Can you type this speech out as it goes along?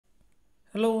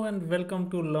Hello and welcome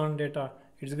to Learn Data.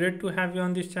 It's great to have you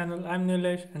on this channel. I'm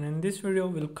Nilesh, and in this video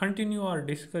we'll continue our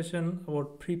discussion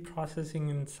about pre-processing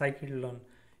in Scikit-learn.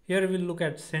 Here we'll look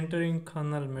at centering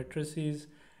kernel matrices.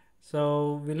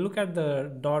 So we'll look at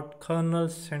the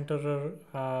 .KernelCenterer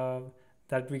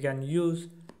that we can use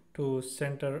to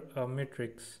center a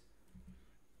matrix.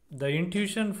 The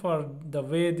intuition for the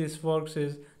way this works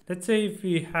is, let's say if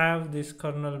we have this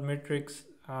kernel matrix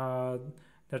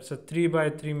that's a 3 by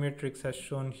 3 matrix as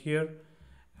shown here,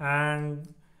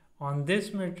 and on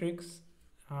this matrix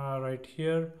right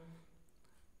here,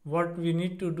 what we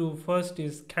need to do first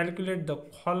is calculate the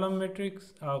column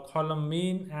matrix, column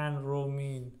mean and row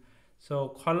mean. So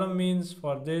column means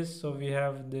for this, so we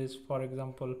have this, for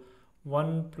example,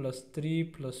 1 plus 3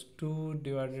 plus 2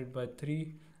 divided by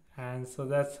 3, and so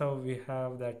that's how we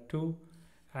have that 2.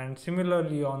 And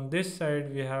similarly on this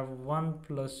side we have 1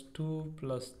 plus 2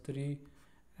 plus 3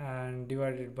 and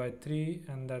divided by 3,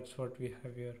 and that's what we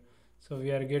have here. So we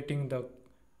are getting the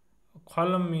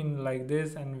column mean like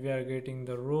this, and we are getting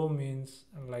the row means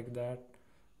like that.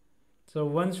 So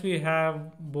once we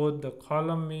have both the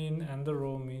column mean and the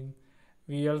row mean,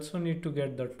 we also need to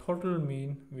get the total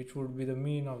mean, which would be the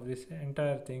mean of this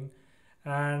entire thing.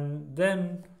 And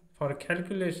then for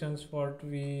calculations, what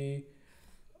we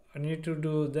need to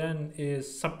do then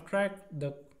is subtract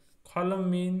the column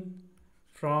mean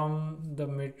from the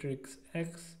matrix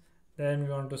X. Then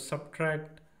we want to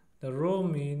subtract the row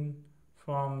mean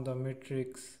from the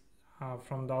matrix,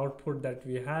 from the output that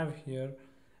we have here.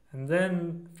 And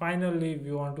then finally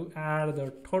we want to add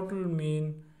the total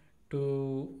mean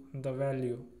to the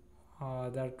value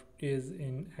that is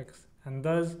in X. And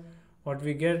thus what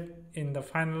we get in the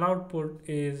final output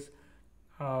is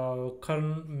a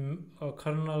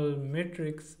kernel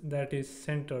matrix that is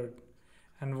centered.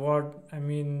 And what I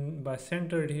mean by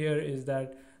centered here is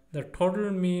that the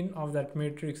total mean of that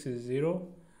matrix is 0,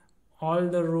 all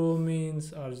the row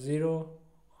means are 0,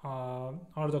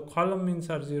 or the column means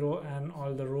are 0, and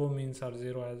all the row means are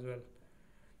 0 as well.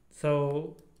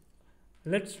 So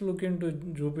let's look into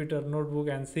Jupyter notebook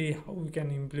and see how we can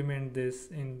implement this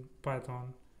in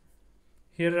Python.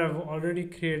 Here I've already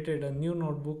created a new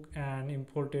notebook and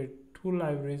imported two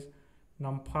libraries,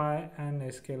 NumPy and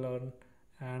Scikit-learn,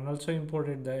 and also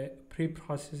imported the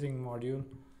pre-processing module.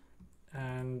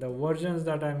 And the versions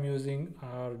that I'm using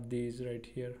are these right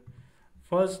here.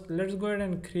 First, let's go ahead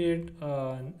and create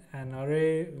an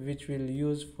array which we'll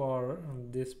use for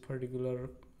this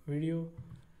particular video.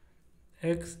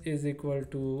 X is equal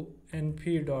to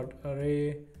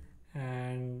np.array,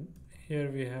 and here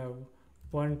we have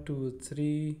 1 2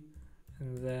 3,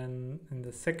 and then in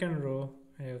the second row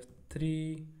we have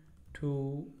 3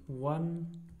 2 1,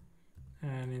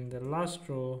 and in the last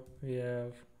row we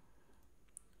have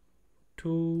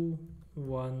 2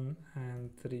 1 and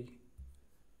 3.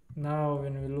 Now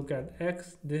when we look at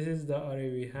X, this is the array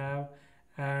we have,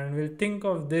 and we'll think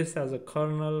of this as a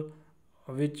kernel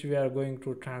which we are going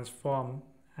to transform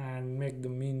and make the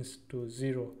means to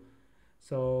 0.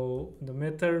 So the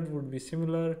method would be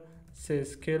similar. Say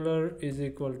scalar is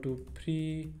equal to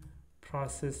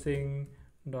preprocessing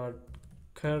dot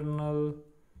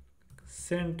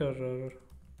KernelCenterer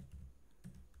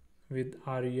with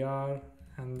rer,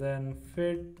 and then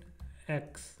fit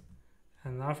X,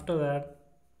 and after that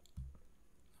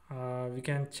we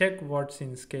can check what's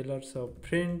in scalar. So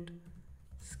print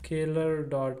scalar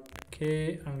dot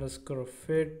k underscore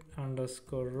fit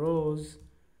underscore rows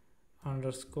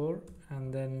underscore,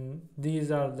 and then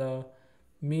these are the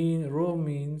row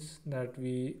means that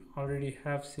we already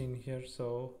have seen here.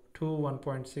 So 2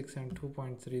 1.6 and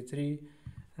 2.33,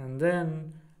 and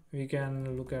then we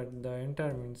can look at the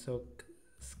entire mean. So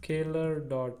scalar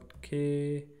dot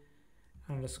k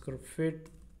underscore fit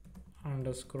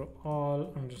underscore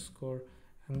all underscore,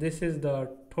 and this is the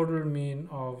total mean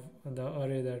of the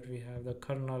array that we have, the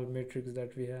kernel matrix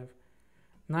that we have.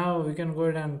 Now we can go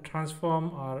ahead and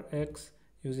transform our X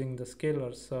using the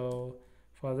scalar. So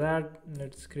for that,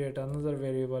 let's create another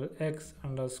variable, X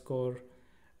underscore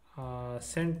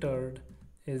centered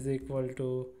is equal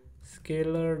to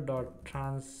scalar dot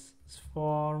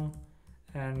transform,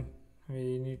 and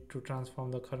we need to transform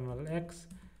the kernel X.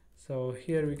 So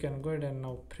here we can go ahead and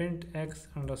now print X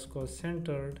underscore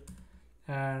centered,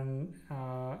 and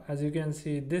as you can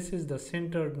see, this is the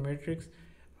centered matrix.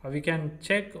 We can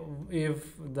check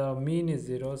if the mean is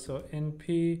 0. So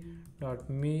np dot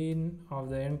mean of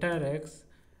the entire X,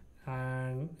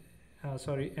 and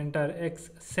entire X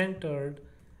centered,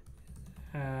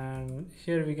 and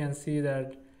here we can see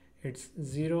that it's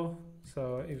 0.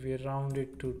 So if we round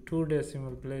it to 2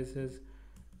 decimal places,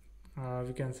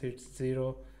 we can see it's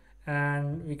 0.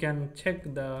 and we can check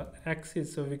the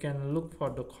axis, so we can look for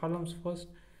the columns first.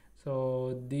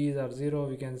 So these are 0.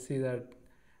 We can see that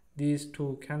these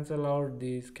two cancel out,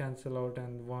 these cancel out,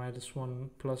 and -1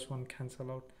 +1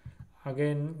 cancel out.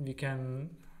 Again we can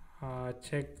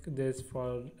check this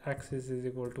for axis is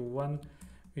equal to 1,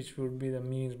 which would be the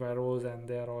means by rows, and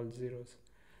they are all zeros.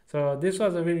 So this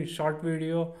was a very short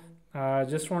video.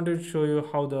 Just wanted to show you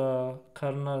how the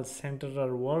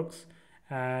KernelCenterer works,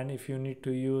 and if you need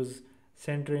to use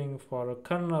centering for a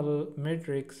kernel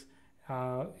matrix,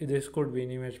 this could be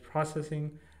in image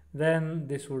processing, then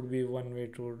this would be one way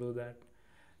to do that.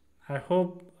 I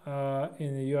hope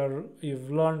you've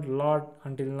learned a lot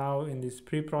until now in this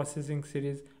pre-processing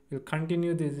series. We'll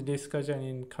continue this discussion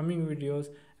in coming videos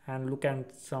and look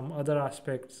at some other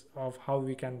aspects of how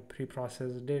we can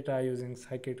pre-process data using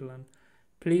Scikit-learn.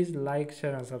 Please like,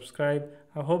 share, and subscribe.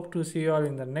 I hope to see you all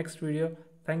in the next video.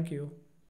 Thank you.